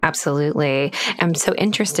Absolutely. I'm so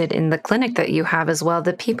interested in the clinic that you have as well.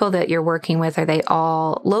 The people that you're working with, are they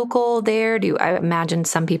all local there? I imagine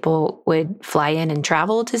some people would fly in and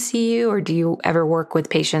travel to see you, or do you ever work with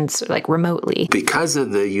patients like remotely? Because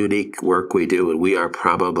of the unique work we do, and we are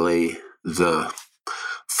probably the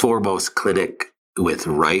foremost clinic with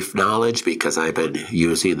Rife knowledge, because I've been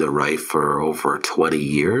using the Rife for over 20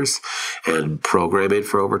 years and programming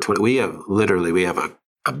for over 20. We have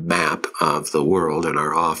a map of the world in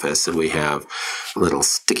our office, and we have little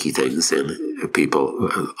sticky things in people.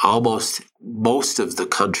 Almost most of the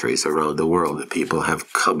countries around the world that people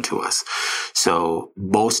have come to us. So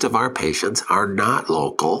most of our patients are not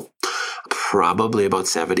local. Probably about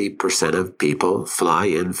 70% of people fly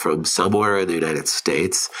in from somewhere in the United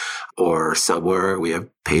States or somewhere. We have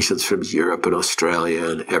patients from Europe and Australia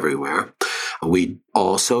and everywhere. We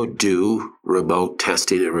also do remote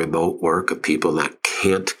testing and remote work of people that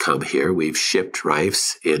can't come here. We've shipped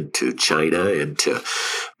Rifes into China, into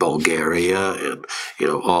Bulgaria, and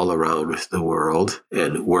all around the world,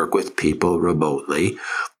 and work with people remotely.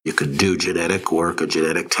 You can do genetic work and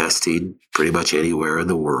genetic testing pretty much anywhere in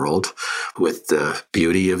the world. With the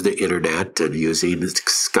beauty of the internet and using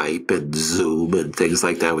Skype and Zoom and things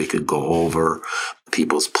like that, we can go over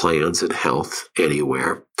people's plans and health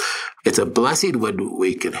anywhere. It's a blessing when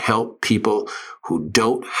we can help people who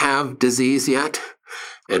don't have disease yet.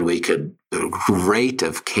 And the rate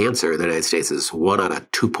of cancer in the United States is 1 out of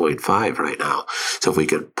 2.5 right now. So if we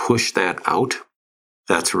can push that out,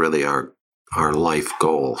 that's really our life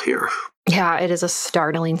goal here. Yeah, it is a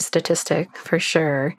startling statistic for sure.